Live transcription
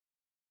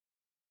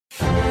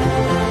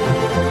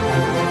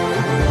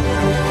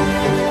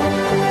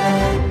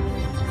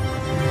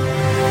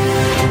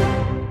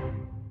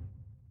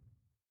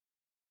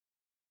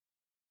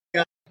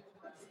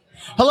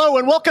Hello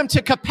and welcome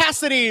to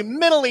Capacity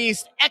Middle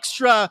East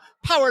Xtra,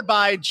 powered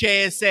by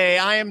JSA.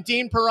 I am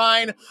Dean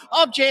Perrine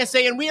of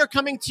JSA, and we are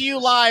coming to you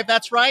live.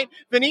 That's right,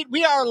 Vaneet,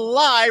 we are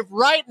live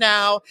right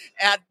now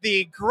at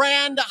the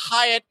Grand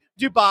Hyatt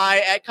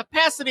Dubai at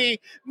Capacity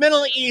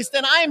Middle East,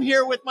 and I am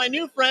here with my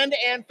new friend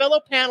and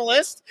fellow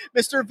panelist,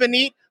 Mr.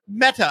 Vaneet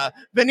Mehta.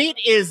 Vaneet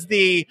is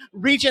the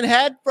region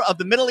head of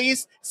the Middle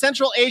East,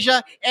 Central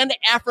Asia, and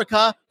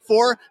Africa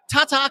for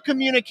Tata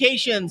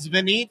Communications.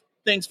 Vaneet,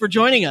 thanks for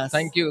joining us.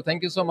 Thank you.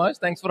 Thank you so much.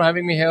 Thanks for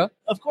having me here.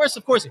 Of course,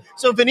 of course.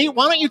 So, Vaneet,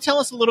 why don't you tell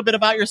us a little bit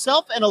about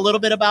yourself and a little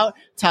bit about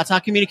Tata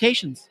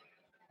Communications?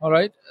 All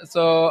right.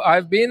 So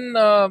I've been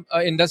an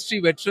industry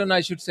veteran,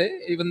 I should say,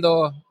 even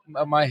though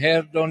my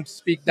hair don't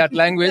speak that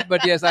language.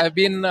 But yes, I've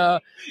been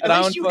At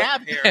around. least you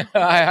have hair.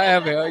 I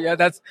have hair. Yeah,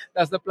 that's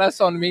the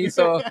plus on me.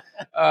 So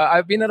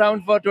I've been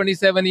around for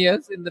 27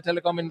 years in the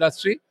telecom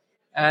industry,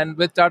 and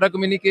with Tata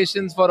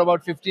Communications for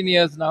about 15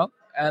 years now.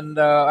 And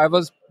I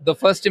was the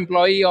first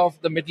employee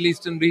of the Middle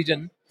Eastern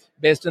region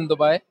based in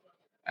Dubai.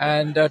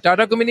 And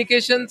Tata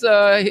Communications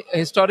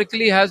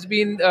historically has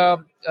been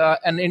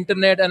an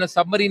internet and a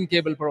submarine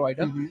cable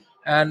provider,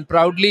 and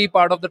proudly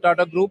part of the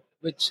Tata Group,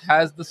 which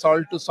has the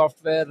salt to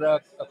software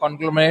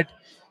conglomerate.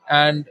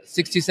 And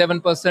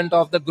 67%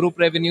 of the group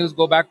revenues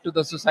go back to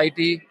the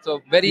society.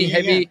 So very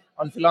heavy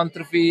on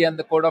philanthropy and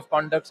the code of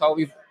conduct, how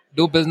we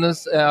do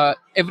business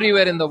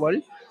everywhere in the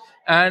world.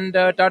 And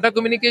Tata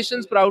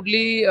Communications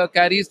proudly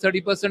carries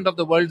 30% of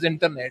the world's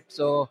internet.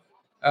 So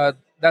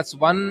that's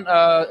one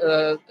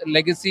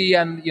legacy,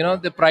 and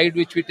the pride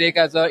which we take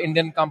as an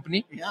Indian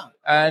company. Yeah.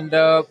 And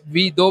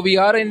we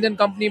are an Indian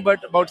company,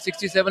 but about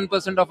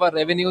 67% of our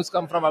revenues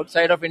come from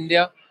outside of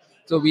India.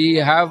 So we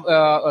have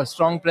a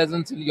strong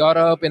presence in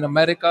Europe, in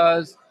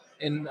Americas,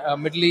 in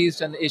Middle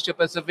East and Asia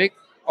Pacific.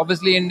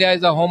 Obviously, India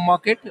is a home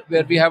market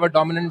where we have a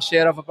dominant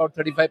share of about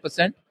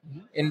 35%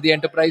 in the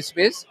enterprise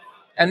space.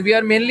 And we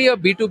are mainly a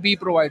B2B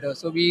provider.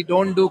 So we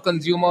don't do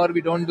consumer, we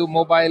don't do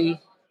mobile.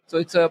 So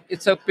it's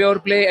a pure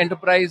play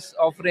enterprise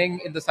offering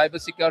in the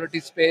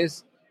cybersecurity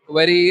space.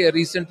 Very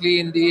recently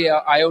in the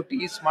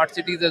IoT, smart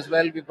cities as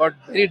well, we've got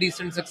very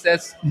decent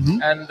success,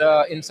 and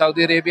in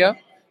Saudi Arabia.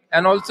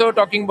 And also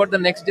talking about the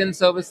next gen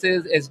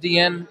services,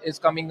 SDN is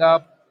coming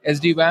up,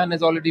 SD-WAN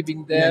has already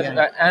been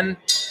there. And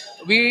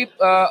we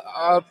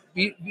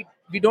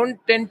don't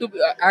tend to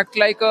act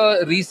like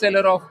a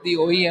reseller of the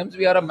OEMs.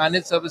 We are a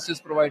managed services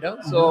provider.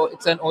 So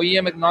it's an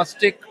OEM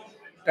agnostic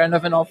kind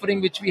of an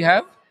offering which we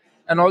have.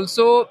 And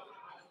also,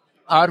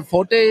 our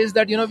forte is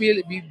that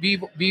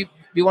we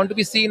want to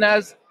be seen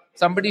as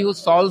somebody who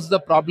solves the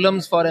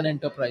problems for an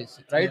enterprise,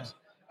 right?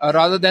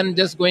 Rather than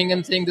just going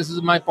and saying, this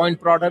is my point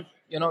product,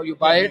 you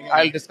buy it,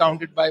 I'll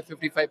discount it by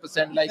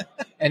 55% like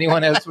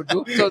anyone else would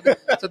do.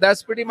 So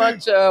that's pretty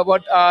much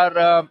what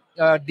our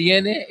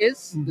DNA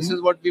is. This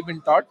is what we've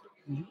been taught.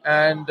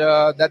 And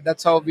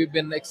that's how we've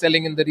been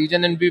excelling in the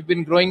region, and we've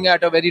been growing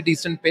at a very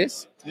decent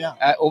pace.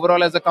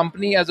 Overall, as a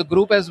company, as a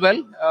group as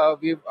well,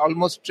 we've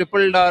almost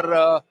tripled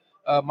our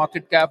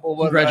market cap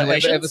over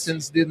ever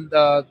since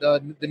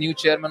the new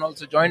chairman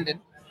also joined in.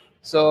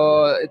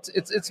 So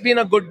it's been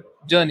a good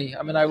journey.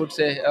 I mean, I would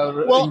say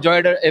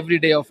enjoyed every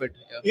day of it.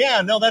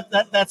 No,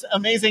 that's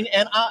amazing,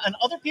 and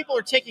other people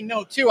are taking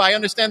note too. I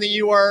understand that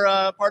you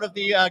are part of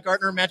the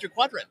Gartner Magic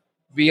Quadrant.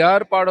 We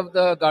are part of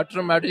the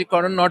Gartner Magic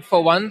Quadrant, not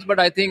for once, but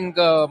I think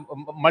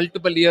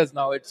multiple years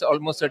now. It's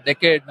almost a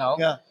decade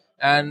now.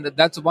 And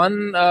that's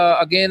one,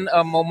 again,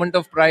 a moment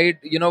of pride,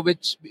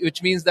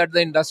 which means that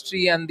the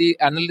industry and the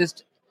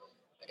analysts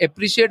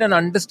appreciate and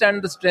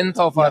understand the strength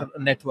of our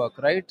network,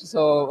 right?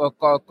 So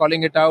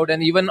calling it out,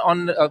 and even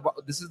on,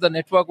 this is the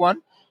network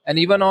one, and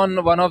even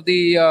on one of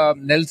the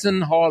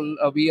Nelson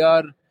Hall, we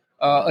are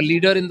a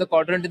leader in the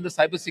quadrant in the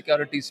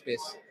cybersecurity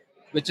space,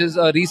 which is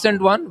a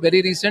recent one,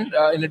 very recent,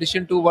 in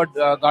addition to what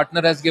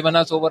Gartner has given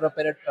us over a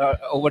period,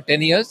 over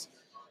 10 years.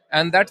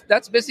 And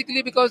that's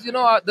basically because,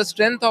 the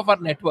strength of our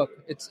network.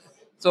 It's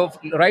so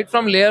right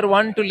from layer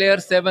 1 to layer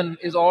 7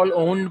 is all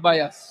owned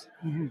by us.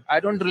 I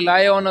don't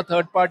rely on a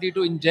third party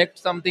to inject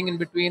something in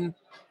between.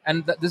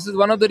 And this is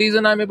one of the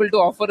reasons I'm able to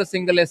offer a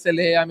single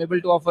SLA. I'm able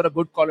to offer a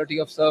good quality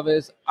of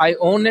service. I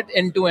own it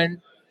end to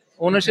end.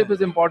 Ownership is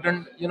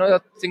important,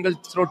 a single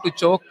throat to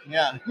choke.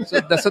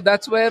 So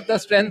that's where the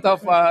strength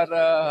of our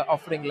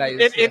offering lies.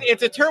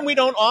 It's a term we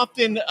don't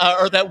often,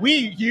 or that we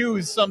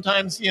use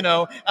sometimes, in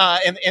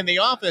the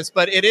office,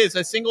 but it is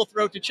a single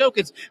throat to choke.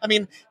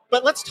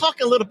 But let's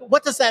talk a little bit.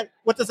 What does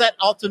that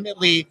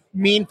ultimately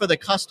mean for the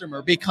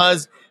customer?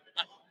 Because,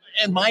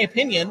 in my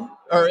opinion,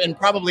 and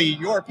probably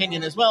your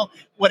opinion as well,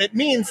 what it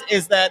means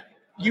is that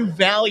you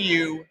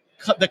value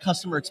the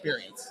customer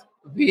experience.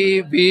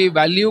 We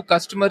value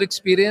customer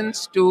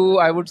experience to,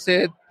 I would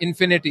say,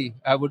 infinity.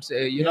 I would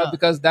say,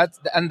 because that's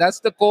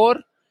the core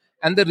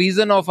and the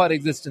reason of our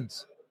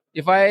existence.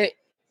 If I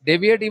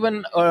deviate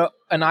even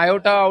an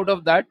iota out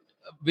of that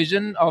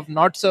vision of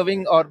not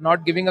serving or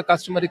not giving a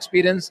customer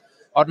experience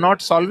or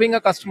not solving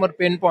a customer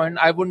pain point,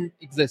 I wouldn't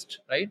exist,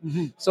 right?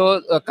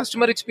 So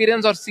customer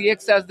experience, or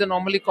CX as they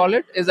normally call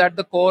it, is at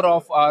the core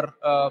of our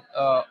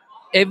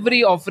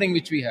every offering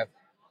which we have.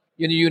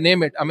 You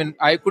name it. I mean,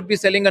 I could be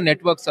selling a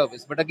network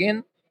service, but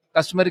again,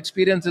 customer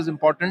experience is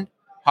important.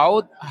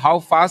 How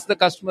fast the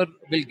customer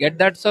will get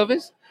that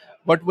service,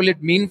 what will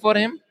it mean for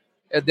him?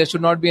 There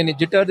should not be any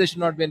jitter, there should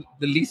not be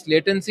the least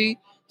latency.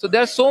 So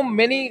there are so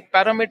many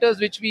parameters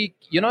which we,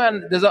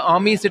 and there's an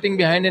army sitting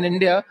behind in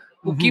India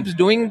who keeps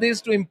doing this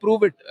to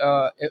improve it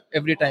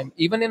every time.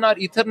 Even in our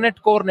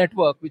Ethernet core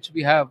network, which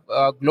we have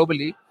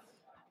globally,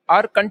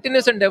 our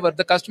continuous endeavor,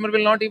 the customer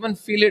will not even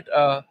feel it,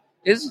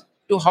 is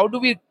to how do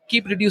we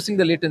keep reducing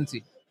the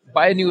latency?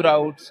 Buy new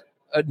routes,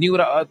 a new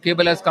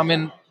cable has come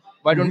in,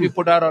 why don't we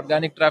put our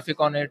organic traffic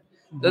on it?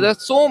 There are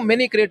so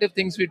many creative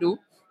things we do,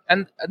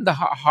 and the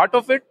heart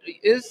of it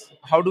is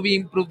how do we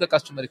improve the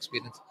customer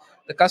experience?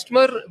 The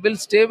customer will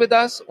stay with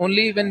us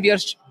only when we are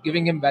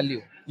giving him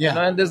value.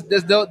 And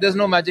there's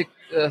no magic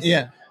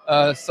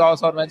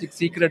sauce or magic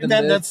secret in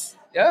this.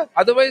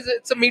 Otherwise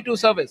it's a me too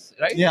service,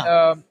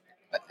 right?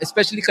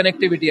 Especially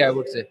connectivity, I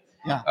would say.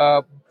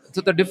 So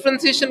the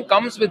differentiation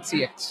comes with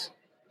CX.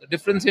 The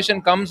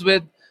differentiation comes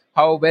with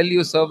how well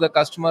you serve the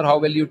customer, how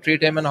well you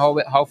treat him, and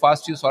how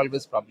fast you solve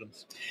his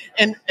problems.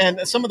 And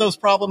some of those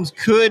problems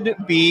could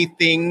be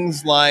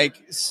things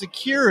like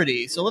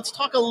security. So let's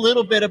talk a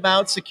little bit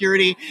about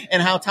security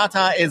and how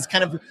Tata is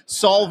kind of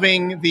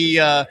solving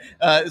the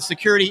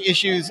security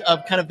issues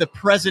of kind of the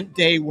present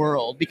day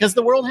world, because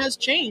the world has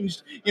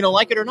changed,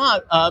 like it or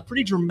not,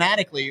 pretty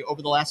dramatically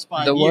over the last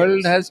 5 years. The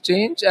world has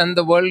changed, and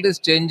the world is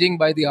changing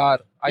by the hour.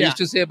 I used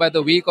to say by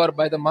the week or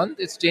by the month.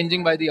 It's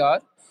changing by the hour.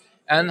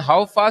 And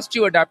how fast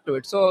you adapt to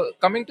it. So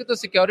coming to the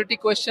security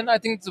question, I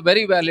think it's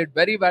very valid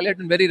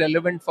and very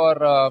relevant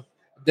for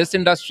this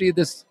industry,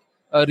 this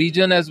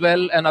region as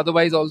well, and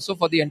otherwise also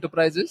for the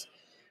enterprises.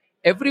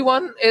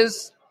 Everyone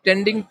is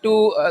tending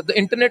to, the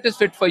internet is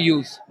fit for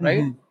use,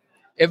 right?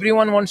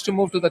 Everyone wants to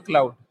move to the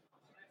cloud,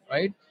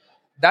 right?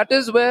 That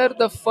is where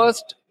the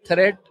first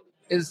threat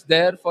is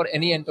there for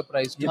any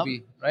enterprise to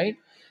be, right?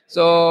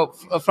 So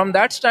from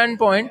that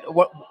standpoint,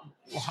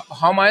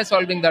 how am I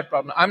solving that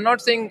problem? I'm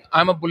not saying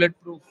I'm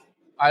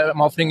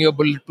offering you a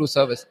bulletproof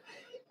service.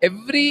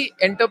 Every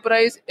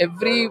enterprise,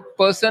 every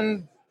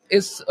person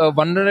is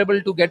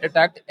vulnerable to get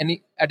attacked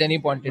at any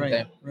point in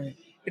time.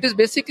 It is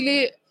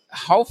basically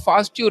how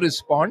fast you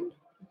respond,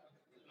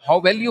 how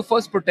well you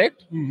first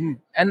protect,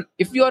 and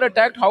if you are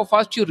attacked, how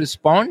fast you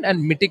respond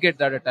and mitigate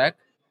that attack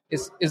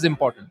is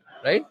important,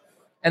 right?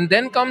 And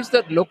then comes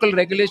the local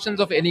regulations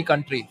of any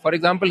country. For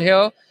example,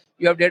 here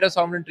you have data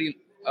sovereignty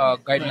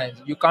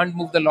guidelines. You can't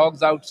move the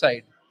logs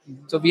outside.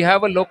 So we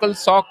have a local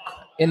SOC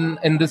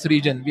in this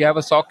region. We have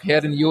a SOC here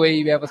in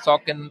UAE. We have a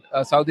SOC in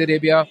Saudi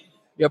Arabia.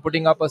 We are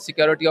putting up a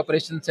security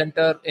operations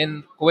center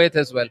in Kuwait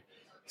as well.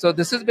 So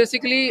this is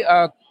basically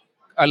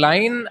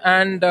align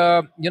and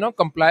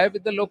comply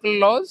with the local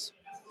laws,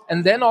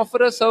 and then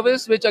offer a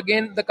service which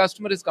again the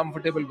customer is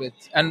comfortable with.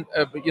 And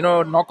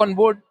knock on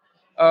wood,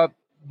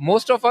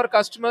 most of our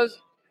customers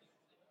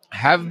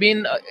have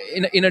been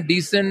in a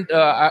decent,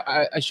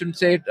 I shouldn't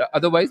say it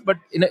otherwise, but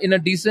in a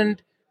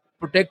decent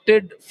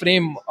protected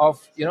frame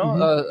of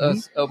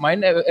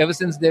mind ever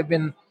since they've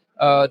been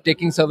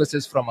taking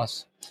services from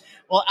us.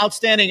 Well,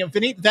 outstanding.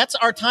 Vaneet, that's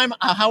our time.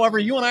 However,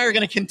 you and I are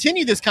going to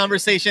continue this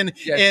conversation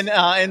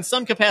in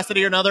some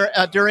capacity or another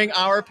during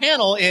our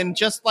panel in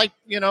just like,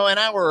 an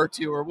hour or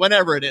two or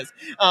whenever it is.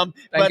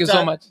 Thank you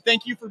so much.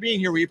 Thank you for being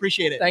here. We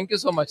appreciate it. Thank you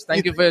so much.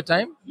 Thank you for your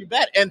time. You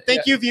bet. And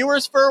thank you,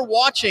 viewers, for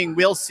watching.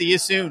 We'll see you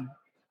soon.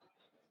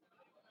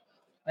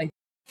 Thank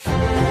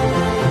you.